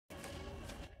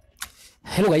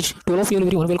Hello guys, to all of you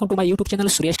everyone, welcome to my YouTube channel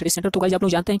Surya study centre. तो guys आप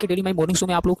लोग जानते हैं कि डेली मैं मॉर्निंग शो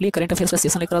में आप लोग के लिए करंट अफेयर्स का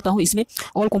सेशन लेकर आता हूं। इसमें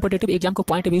ऑल कॉम्पिटेटिव एग्जाम को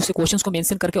पॉइंट व्यू से क्वेश्चंस को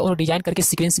मेंशन करके और डिजाइन करके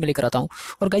सीक्वेंस में लेकर आता हूं।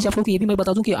 और गाइज आप लोग को ये भी मैं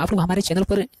बता दूं कि आप लोग हमारे चैनल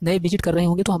पर नए विजिट कर रहे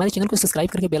होंगे तो हमारे चैनल को सब्सक्राइब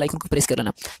करके बेल आइकन को प्रेस कर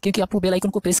लेना, क्योंकि आप बेल आइकन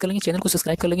को प्रेस कर लेंगे, चैनल को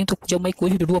सब्सक्राइब कर लेंगे तो जब मैं कोई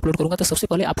भी वीडियो अपलोड करूंगा तो सबसे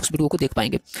पहले आप उस वीडियो को देख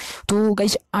पाएंगे। तो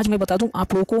गाइज आज मैं बता दूं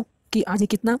आप लोगों को कि आज है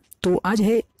कितना, तो आज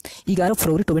है 11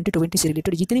 फरवरी 2020 से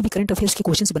रिलेटेड जितने भी करंट अफेयर्स के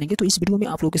क्वेश्चंस बनेंगे तो इस वीडियो में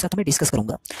आप लोगों के साथ मैं डिस्कस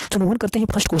करूंगा। तो मूव ऑन करते हैं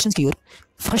फर्स्ट क्वेश्चन की ओर।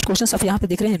 फर्स्ट क्वेश्चन आप यहाँ पे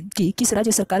देख रहे हैं कि किस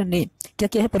राज्य सरकार ने क्या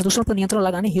किया है प्रदूषण पर नियंत्रण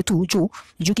लगाने हेतु जो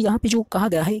कि यहाँ पे जो कहा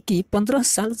गया है कि 15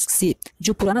 साल से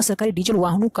जो पुराना सरकारी डीजल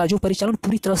वाहनों का जो परिचालन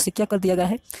पूरी तरह से क्या कर दिया गया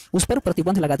है, उस पर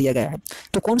प्रतिबंध लगा दिया गया है।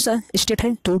 तो कौन सा स्टेट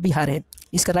है? तो बिहार है।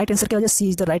 इसका राइट आंसर क्या हो जाए? सी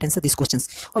is the right answer this question.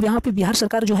 अब यहाँ पे बिहार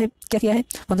सरकार जो है क्या किया है,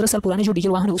 15 साल पुराने जो डीजल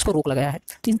वाहन है उस पर रोक लगाया है।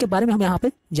 तो इनके बारे में हम यहाँ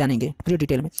पे जानेंगे पूरी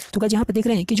डिटेल में। तो गाइस यहाँ पे देख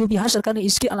रहे हैं कि जो बिहार सरकार ने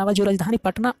इसके अलावा जो राजधानी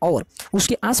पटना और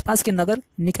उसके आसपास के नगर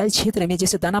निकाय क्षेत्र में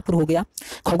जैसे दानापुर हो गया,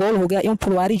 खगौल हो गया एवं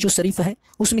फुलवारी जो शरीफ है,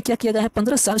 उसमें क्या किया गया है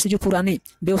 15 साल से जो पुराने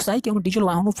व्यावसायिक एवं डीजल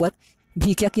वाहनों पर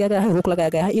भी क्या किया गया है, रोक लगाया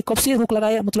गया है। ये कब से रोक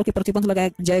लगाया, मतलब कि प्रतिबंध लगाया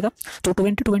जाएगा? तो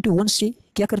 2021 से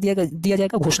क्या कर दिया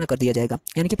जाएगा, घोषणा कर दिया जाएगा,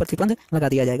 यानी कि प्रतिबंध लगा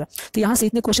दिया जाएगा। तो यहाँ से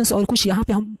इतने क्वेश्चंस और कुछ यहाँ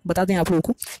पे हम बता दें आप लोगों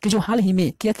को कि जो हाल ही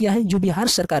में क्या किया है, जो बिहार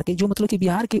सरकार के जो मतलब कि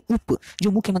बिहार के उप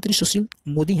जो मुख्यमंत्री सुशील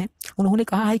मोदी हैं, उन्होंने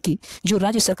कहा है कि जो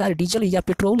राज्य सरकार डीजल या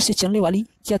पेट्रोल से चलने वाली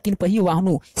या 3 पहिए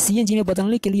वाहनों CNG में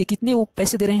बदलने के लिए कितने वो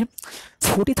पैसे दे रहे हैं,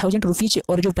 40,000 रुपीज।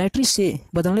 और जो बैटरी से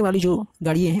बदलने वाली जो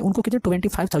गाड़ियाँ हैं उनको कितने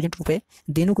 25,000 रुपये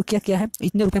देने को क्या किया है,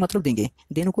 इतने रुपए मतलब देंगे,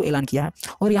 देने को ऐलान किया है।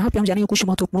 और यहाँ पे हम जानेंगे कुछ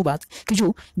महत्वपूर्ण बात कि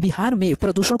जो बिहार में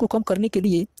प्रदूषण को कम करने के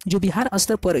लिए जो बिहार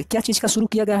स्तर पर क्या चीज़ का शुरू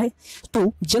किया गया है,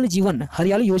 तो जल जीवन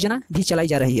हरियाली योजना भी चलाई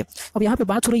जा रही है। अब यहाँ पे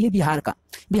बात हो रही है बिहार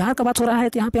का बात हो रहा है।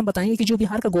 तो यहाँ पे हम बताएंगे कि जो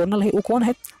बिहार का गवर्नर है वो कौन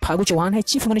है, फागू चौहान है।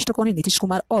 चीफ मिनिस्टर कौन है, नीतीश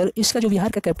कुमार। और इसका जो बिहार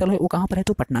का कैपिटल है वो कहाँ पर है,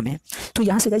 तो पटना में है। तो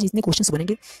यहाँ से गाइस इतने क्वेश्चंस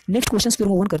बनेंगे। नेक्स्ट क्वेश्चन की ओर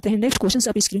मूव ऑन करते हैं। नेक्स्ट क्वेश्चन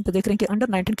आप स्क्रीन पर देख रहे हैं कि अंडर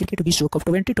 19 क्रिकेट विश्व कप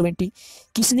 2020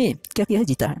 किसने क्या किया है,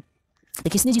 जीता है।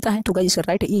 किसने जीता है? तो गाइस इसका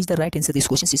right is the right answer this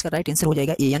question. इसका राइट आंसर हो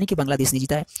जाएगा ए, यानी कि बांग्लादेश ने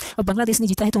जीता है। अब बांग्लादेश ने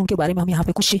जीता है तो उनके बारे में हम यहाँ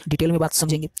पे कुछ डिटेल में बात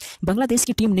समझेंगे। बांग्लादेश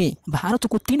की टीम ने भारत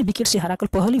को 3 विकेट से हराकर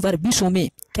पहली बार विश्व में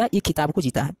क्या एक खिताब को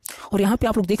जीता है। और यहाँ पे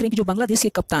आप लोग देख रहे हैं कि जो बांग्लादेश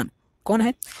के कप्तान कौन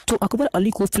है, तो अकबर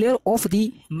अली को प्लेयर ऑफ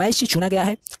द मैच चुना गया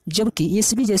है, जबकि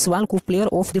एसबी जायसवाल को प्लेयर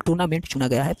ऑफ द टूर्नामेंट चुना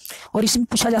गया है। और इसमें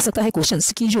पूछा जा सकता है क्वेश्चन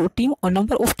कि जो टीम और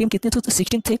नंबर ऑफ टीम कितने थे, तो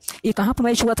 16 थे। ये कहाँ पर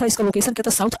मैच हुआ था, इसका लोकेशन क्या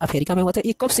था, साउथ अफ्रीका में हुआ था।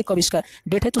 ये कब से कब इसका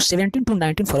डेट है, तो 17 to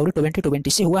 19 फरवरी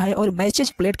 2020 से हुआ है। और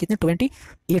मैचेज प्लेड कितने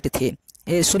 28 थे।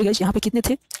 सॉरी गाइस, यहाँ पे कितने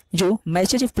थे, जो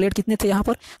मैचेज प्लेड कितने थे यहाँ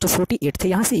पर, तो 48 थे।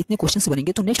 यहाँ से इतने क्वेश्चंस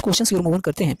बनेंगे। तो नेक्स्ट क्वेश्चन की ओर मूव ऑन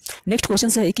करते हैं। नेक्स्ट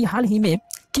क्वेश्चन है कि हाल ही में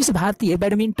किस भारतीय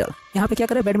बैडमिंटन यहाँ पे क्या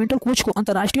करें, बैडमिंटन कोच को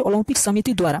अंतर्राष्ट्रीय ओलंपिक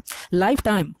समिति द्वारा लाइफ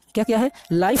टाइम क्या किया है,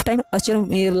 लाइफ टाइम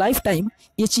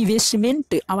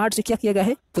अचीवमेंट अवार्ड से क्या किया गया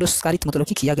है, पुरस्कारित मतलब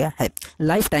कि किया गया है।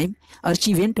 लाइफ टाइम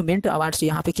अचीवमेंट अवार्ड से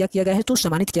यहाँ पे क्या किया गया है, तो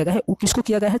सम्मानित किया गया है। वो किसको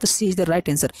किया गया है, तो सी इज द राइट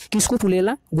आंसर। किसको?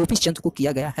 पुलेला गोपीचंद को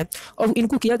किया गया है। और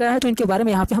इनको किया गया है तो इनके बारे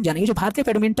में यहाँ पे हम जानेंगे। जो भारतीय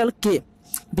बैडमिंटन के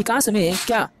विकास में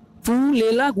क्या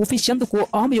पुलेला गोपीचंद को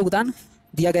अहम योगदान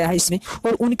दिया गया है इसमें,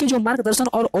 और उनके जो मार्गदर्शन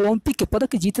और ओलंपिक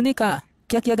पदक जीतने का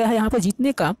क्या किया गया है, यहाँ पर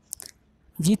जीतने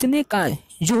का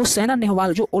जो साइना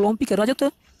नेहवाल जो ओलंपिक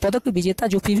रजत पदक विजेता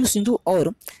जो पीवी सिंधु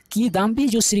और किदाम्बी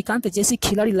जो श्रीकांत जैसे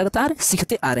खिलाड़ी लगातार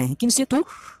सीखते आ रहे हैं। किनसे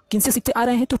सीखते आ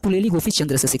रहे हैं, तो पुलेली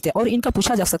गोपीचंद्र से सीखते हैं। और इनका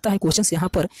पूछा जा सकता है क्वेश्चन यहाँ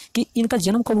पर कि इनका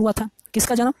जन्म कब हुआ था,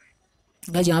 किसका जन्म।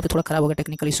 गाइस यहाँ पे थोड़ा खराब होगा,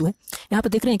 टेक्निकल इशू है। यहाँ पे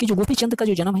देख रहे हैं कि जो गोपीचंद का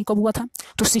जो जन्म है कब हुआ था,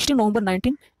 तो 16 नवंबर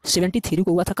 1973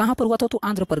 को हुआ था। कहाँ पर हुआ था, तो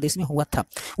आंध्र प्रदेश में हुआ था।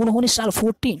 उन्होंने साल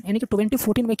 14 यानी कि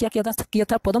 2014 में क्या किया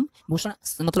था पद्म भूषण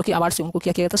मतलब कि अवार्ड से उनको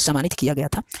क्या किया था, सम्मानित किया गया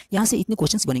था। यहाँ से इतने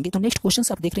क्वेश्चंस बनेंगे। तो नेक्स्ट क्वेश्चन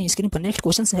आप देख रहे हैं स्क्रीन पर। नेक्स्ट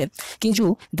क्वेश्चन है कि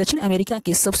जो दक्षिण अमेरिका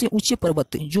के सबसे ऊंचे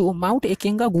पर्वत जो माउंट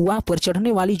एकेंगुआ पर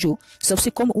चढ़ने वाली जो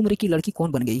सबसे कम उम्र की लड़की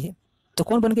कौन बन गई है, तो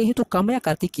कौन बन गई है, तो काम्या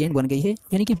कार्तिकेयन बन गई है,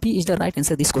 यानी कि B is the right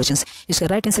answer this question. इसका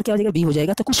राइट आंसर क्या हो जाएगा, बी हो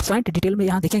जाएगा। तो कुछ पॉइंट डिटेल में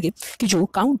यहाँ देखेंगे कि जो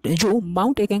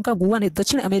माउंट एकेंगुआ ने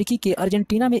दक्षिण अमेरिकी के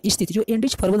अर्जेंटीना में स्थित जो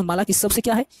एंडीज पर्वतमाला की सबसे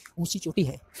क्या है, ऊंची चोटी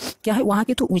है। क्या है वहाँ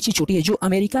की, तो ऊंची चोटी है। जो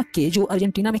अमेरिका के जो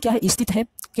अर्जेंटीना में क्या है स्थित है,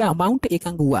 क्या माउंट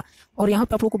एकेंगुआ। और यहाँ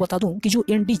पे आप लोग को बता दूं कि जो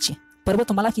एंडीज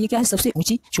पर्वतमाला की क्या है, सबसे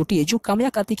ऊंची चोटी है। जो काम्या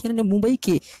कार्तिकेयन ने मुंबई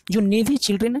के जो नेवी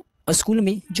चिल्ड्रन स्कूल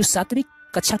में जो 7वीं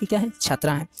कक्षा की क्या है,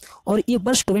 छात्रा हैं। और ये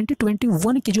वर्ष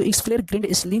 2021 की जो एक्सप्लोर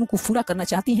ग्रैंड स्लैम को पूरा करना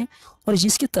चाहती हैं, और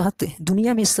जिसके तहत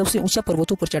दुनिया में सबसे ऊंचा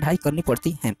पर्वतों पर चढ़ाई करनी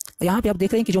पड़ती है। यहाँ पे आप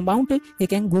देख रहे हैं कि जो माउंट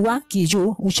एकेंगुआ की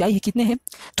जो ऊंचाई है कितने हैं,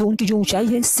 तो उनकी जो ऊंचाई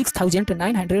है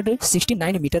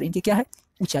 6969 मीटर इनकी क्या है,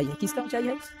 ऊंचाई है। किसका ऊंचाई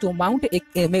है, तो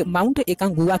माउंट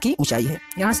एकांगुआ की ऊंचाई है।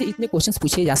 यहाँ से इतने क्वेश्चंस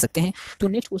पूछे जा सकते हैं। तो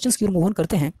नेक्स्ट क्वेश्चन की ओर मूव ऑन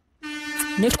करते हैं।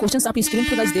 नेक्स्ट क्वेश्चन आप स्क्रीन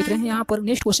पे गाइस देख रहे हैं, यहाँ पर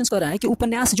नेक्स्ट क्वेश्चन कर रहा है कि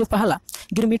उपन्यास जो पहला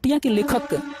गिरमिटिया के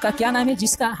लेखक का क्या नाम है,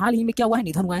 जिसका हाल ही में क्या हुआ है,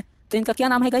 निधन हुआ है। तो इनका क्या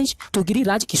नाम है गाइज, तो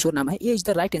गिरिराज किशोर नाम है। ये is the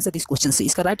right answer this question से।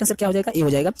 इसका राइट आंसर क्या हो जाएगा, ये हो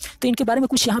जाएगा। तो इनके बारे में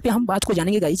कुछ यहाँ पे हम बात को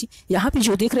जानेंगे गाइज। यहाँ पे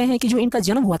जो देख रहे हैं कि जो इनका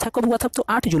जन्म हुआ था, कब हुआ था, तो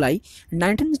 8 जुलाई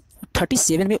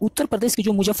 1937 में उत्तर प्रदेश के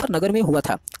जो मुजफ्फरनगर में हुआ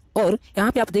था। और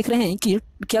यहाँ पे आप देख रहे हैं कि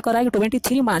क्या कर रहा है,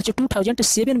 23 मार्च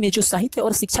 2007 में जो साहित्य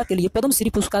और शिक्षा के लिए पद्मश्री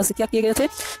पुरस्कार से क्या किए गए थे,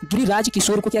 गिरिराज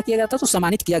किशोर को क्या किया गया था, तो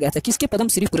सम्मानित किया गया था। किसके,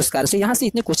 पद्मश्री पुरस्कार से। यहाँ से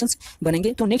इतने क्वेश्चंस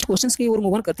बनेंगे। तो नेक्स्ट क्वेश्चन की ओर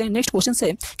मूव ऑन करते हैं। नेक्स्ट क्वेश्चन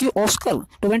है कि ऑस्कर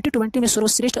 2020 में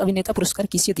सर्वश्रेष्ठ अभिनेता पुरस्कार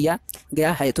किसे दिया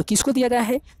गया है, तो किसको दिया गया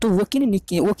है, तो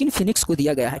वोकिन फिनिक्स को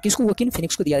दिया गया है। किसको, वोकिन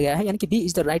फिनिक्स को दिया गया है, यानी कि B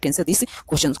is the right answer this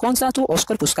question. कौन सा, तो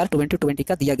ऑस्कर पुरस्कार 2020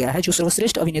 का दिया गया है, जो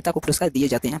सर्वश्रेष्ठ अभिनेता को पुरस्कार दिए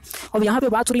जाते हैं। अब यहाँ पे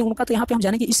बात हो रही है उनका, तो यहाँ पे हम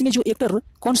जानेंगे इसमें जो एक्टर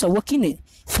कौन सा, वोकिन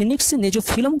फिनिक्स ने जो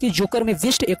फिल्म के जोकर में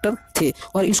बेस्ट एक्टर थे,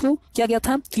 और इसको क्या गया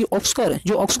था कि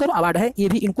ऑस्कर अवार्ड है, ये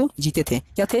भी इनको जीते थे।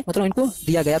 क्या थे, मतलब इनको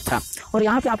दिया गया था। और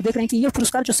यहाँ पे आप देख रहे हैं कि यह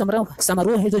पुरस्कार जो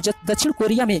समारोह है, जो दक्षिण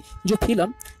कोरिया में जो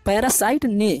फिल्म पैरासाइट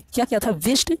ने क्या किया था,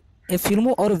 बेस्ट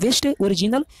फिल्मों और बेस्ट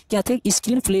ओरिजिनल क्या थे,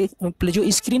 स्क्रीन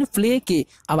प्ले के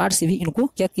अवार्ड से भी इनको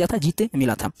क्या किया था, जीते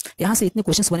मिला था। यहाँ से इतने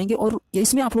क्वेश्चंस बनेंगे। और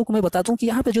इसमें आप लोगों को मैं बता दूं कि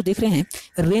यहाँ पे जो देख रहे हैं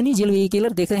रेनी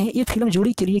जेलवेकेलर देख रहे हैं, ये फिल्म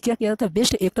जोड़ी के लिए क्या किया था,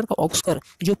 बेस्ट एक्टर का ऑस्कर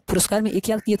जो पुरस्कार में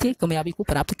क्या किए थे, कामयाबी को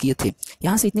प्राप्त किए थे।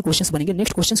 यहाँ से इतने क्वेश्चन बनेंगे।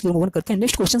 नेक्स्ट क्वेश्चन की ओर करते हैं।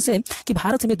 नेक्स्ट क्वेश्चन है कि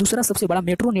भारत में दूसरा सबसे बड़ा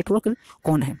मेट्रो नेटवर्क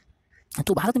कौन है,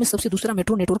 तो भारत में सबसे दूसरा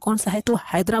मेट्रो नेटवर्क कौन सा है, तो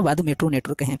हैदराबाद मेट्रो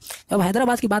नेटवर्क है। अब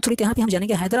हैदराबाद की बात हो रही है, यहाँ पे हम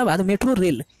जानेंगे हैदराबाद मेट्रो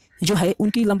रेल जो है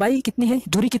उनकी लंबाई कितनी है,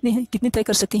 दूरी कितनी है, कितनी तय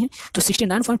कर सकती हैं, तो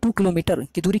 69.2 किलोमीटर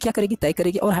की दूरी क्या करेगी, तय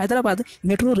करेगी। और हैदराबाद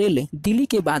मेट्रो रेल दिल्ली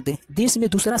के बाद देश में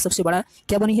दूसरा सबसे बड़ा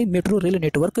क्या बनी है, मेट्रो रेल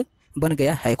नेटवर्क बन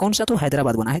गया है। कौन सा, तो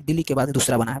हैदराबाद बना है, दिल्ली के बाद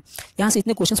दूसरा बना है। यहाँ से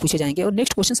इतने क्वेश्चन पूछे जाएंगे। और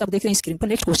नेक्स्ट क्वेश्चन आप देख रहे हैं स्क्रीन पर।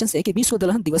 नेक्स्ट क्वेश्चन है कि विश्व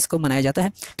दलहन दिवस कब मनाया जाता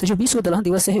है, तो जो विश्व दलहन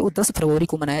दिवस है वो 10 फरवरी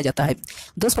को मनाया जाता है।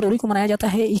 10 फरवरी को मनाया जाता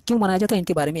है। क्यों मनाया जाता है,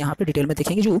 इनके बारे में यहाँ पे डिटेल में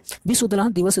देखेंगे। जो विश्व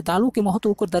दलहन दिवस दालों के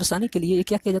महत्व को दर्शाने के लिए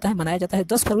क्या किया जाता है, मनाया जाता है।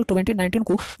 10 फरवरी 2019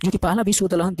 को जो कि पहला विश्व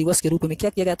दलहन दिवस के रूप में क्या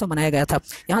किया गया था, मनाया गया था।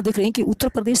 यहाँ देख रहे हैं कि उत्तर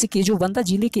प्रदेश के जो बंदा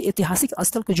जिले के ऐतिहासिक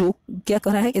स्थल को जो क्या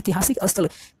कर रहा है, ऐतिहासिक स्थल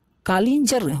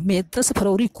कालिंजर में 10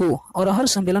 फरवरी को और हर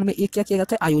सम्मेलन में एक क्या किया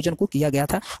जाता है, आयोजन को किया गया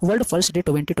था। वर्ल्ड फर्स्ट डे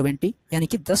 2020 यानी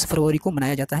कि 10 फरवरी को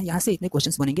मनाया जाता है। यहाँ से इतने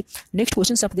क्वेश्चंस बनेंगे। नेक्स्ट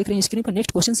क्वेश्चन आप देख रहे हैं स्क्रीन पर।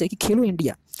 नेक्स्ट क्वेश्चन है कि खेलो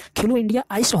इंडिया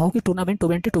आइस हॉकी टूर्नामेंट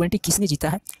 2020 किसने जीता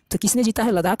है, तो किसने जीता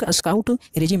है, Ladakh scout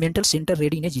regimental centre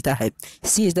ready ने जीता है।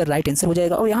 सी इज द राइट आंसर हो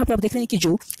जाएगा। और यहाँ पे आप देख रहे हैं कि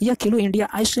जो यह खेलो इंडिया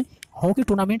आइस हॉकी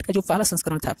टूर्नामेंट का जो पहला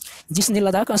संस्करण था, जिसने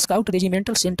लद्दाख स्काउट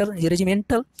रेजिमेंटल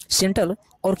सेंटर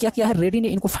और क्या किया है, रेडी ने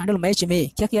इनको फाइनल मैच में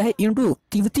क्या किया है, इंडो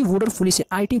तिब्बती बॉर्डर पुलिस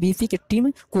ITBP के टीम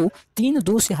को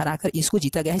 3-2 से हराकर इसको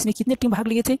जीता गया है। इसमें कितने टीम भाग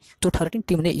लिए थे, तो 13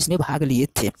 टीम ने इसमें भाग लिए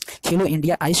थे खेलो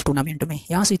इंडिया आइस टूर्नामेंट में।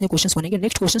 यहाँ से इतने क्वेश्चन बनेंगे।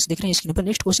 नेक्स्ट क्वेश्चन देख रहे हैं स्क्रीन पर।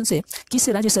 नेक्स्ट क्वेश्चन से किस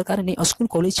राज्य सरकार ने स्कूल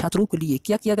कॉलेज छात्रों के लिए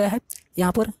क्या किया गया है,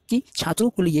 यहाँ पर कि छात्रों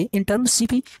के लिए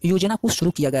इंटर्नशिप योजना को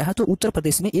शुरू किया गया है, तो उत्तर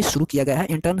प्रदेश में ये शुरू किया गया है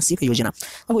इंटर्नशिप योजना।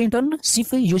 अब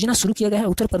इंटर्नशिप योजना शुरू किया गया है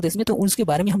उत्तर प्रदेश में, तो उसके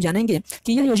बारे में हम जानेंगे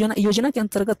कि यह योजना के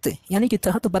अंतर्गत यानी कि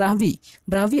तहत बारहवीं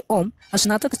एवं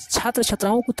स्नातक छात्र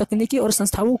छात्राओं को तकनीकी और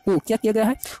संस्थाओं को क्या किया गया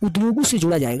है, उद्योगों से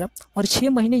जोड़ा जाएगा। और 6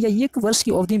 महीने या 1 वर्ष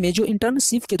की अवधि में जो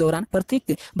इंटर्नशिप के दौरान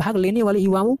प्रत्येक भाग लेने वाले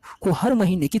युवाओं को हर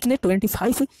महीने कितने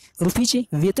 25 रुपीज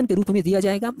वेतन के रूप में दिया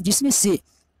जाएगा, जिसमें से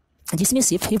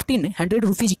 1500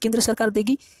 रुपीज केंद्र सरकार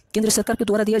देगी, केंद्र सरकार के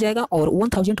द्वारा दिया जाएगा, और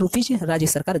 1000 रुपीज राज्य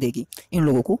सरकार देगी इन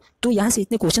लोगों को। तो यहाँ से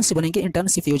इतने क्वेश्चन से बनेंगे।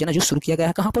 इंटर्नशिप योजना जो शुरू किया गया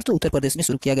है कहाँ पर, तो उत्तर प्रदेश में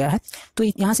शुरू किया गया है। तो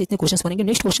यहाँ से इतने क्वेश्चन बनेंगे।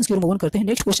 नेक्स्ट क्वेश्चन की ओर मूव ऑन करते हैं।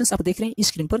 नेक्स्ट क्वेश्चन आप देख रहे हैं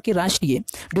स्क्रीन पर कि राष्ट्रीय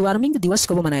डिवार्मिंग दिवस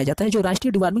कब मनाया जाता है। जो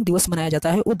राष्ट्रीय डिवार्मिंग दिवस मनाया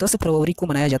जाता है वो 10 फरवरी को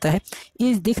मनाया जाता है।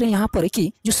 ये देख रहे हैं यहाँ पर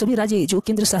कि जो सभी राज्य जो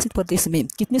केंद्र शासित प्रदेश में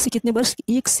कितने से कितने वर्ष,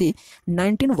 1 से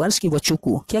 19 वर्ष के बच्चों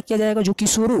को क्या किया जाएगा, जो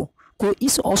किशोरों को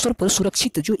इस अवसर पर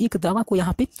सुरक्षित जो एक दवा को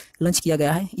यहाँ पे लॉन्च किया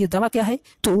गया है। ये दवा क्या है,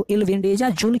 तो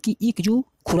एल्बेंडाजोल की एक जो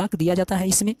खुराक दिया जाता है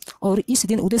इसमें। और इस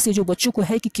दिन उद्देश्य जो बच्चों को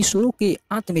है कि किशोरों के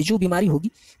आंत में जो बीमारी होगी,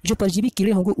 जो परजीवी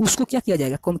कीड़े होंगे, उसको क्या किया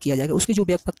जाएगा, कम किया जाएगा, उसकी जो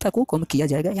व्यापकता को कम किया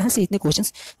जाएगा। यहाँ से इतने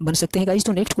क्वेश्चंस बन सकते हैं गाइस।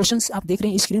 तो नेक्स्ट क्वेश्चंस आप देख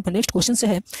रहे हैं स्क्रीन पर। नेक्स्ट क्वेश्चन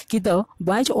है कि द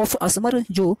बॉयज ऑफ असमर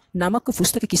जो नामक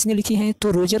पुस्तक किसने लिखी है,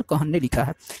 तो रोजर कहन ने लिखा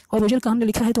है। और रोजर कहन ने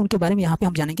लिखा है, तो उनके बारे में यहाँ पे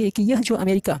हम जानेंगे कि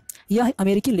यह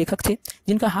अमेरिकी लेखक थे,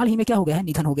 जिनका हाल ही में क्या हो गया है,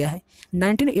 निधन हो गया है।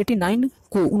 1989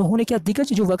 को उन्होंने क्या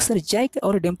दिग्गज जो बक्सर जैक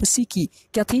और डेम्पसी की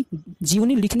क्या थी जीवनी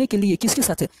उन्होंने लिखने के लिए किसके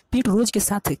साथ, पीट रोज के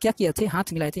साथ क्या किया थे,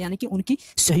 हाथ मिलाए थे, यानी कि उनकी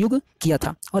सहयोग किया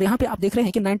था। और यहाँ पे आप देख रहे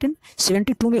हैं कि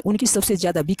 1972 में उनकी सबसे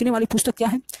ज्यादा बिकने वाली पुस्तक क्या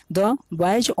है, द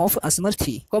वॉयज ऑफ असमर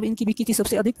थी। कब इनकी बिकी थी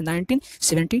सबसे अधिक,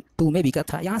 1972 में बिका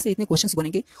था। यहाँ से इतने क्वेश्चंस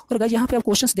बनेंगे। और गाइस यहाँ पे आप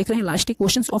क्वेश्चंस देख रहे हैं, लास्ट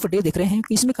क्वेश्चंस ऑफ डे देख रहे हैं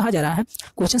कि इसमें कहा जा रहा है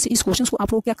क्वेश्चन, इस क्वेश्चन को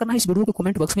आप लोग क्या करना है, इस वीडियो के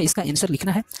कमेंट बॉक्स में इसका आंसर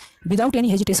लिखना है विदाउट एनी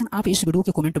हेजिटेशन। आप इस वीडियो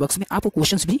के कमेंट बॉक्स में आप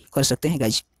क्वेश्चंस भी कर सकते हैं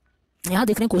गाइस। यहाँ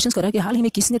देख रहे हैं क्वेश्चन कर रहा है कि हाल ही में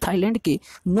किसने थाईलैंड के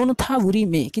नोनथावुरी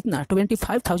में कितना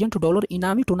 $25,000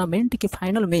 इनामी टूर्नामेंट के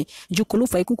फाइनल में जो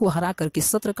कुलुफैकू को हरा करके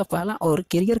सत्र का पहला और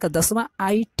कैरियर का 10वां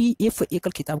ITF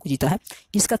एकल खिताब को जीता है।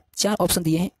 इसका 4 ऑप्शन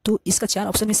दिए हैं, तो इसका 4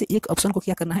 ऑप्शन में से एक ऑप्शन को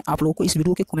क्या करना है, आप लोगों को इस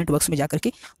वीडियो के कमेंट बॉक्स में जाकर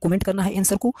के कमेंट करना है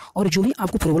आंसर को। और जो भी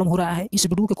आपको प्रॉब्लम हो रहा है इस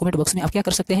वीडियो के कमेंट बॉक्स में आप क्या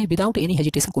कर सकते हैं, विदाउट एनी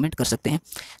हेजिटेशन कमेंट कर सकते हैं।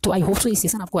 तो आई होप सो इस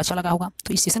सेशन आपको अच्छा लगा होगा।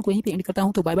 तो इस सेशन को यहीं पे एंड करता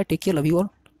हूँ। तो bye bye, take care, love you all.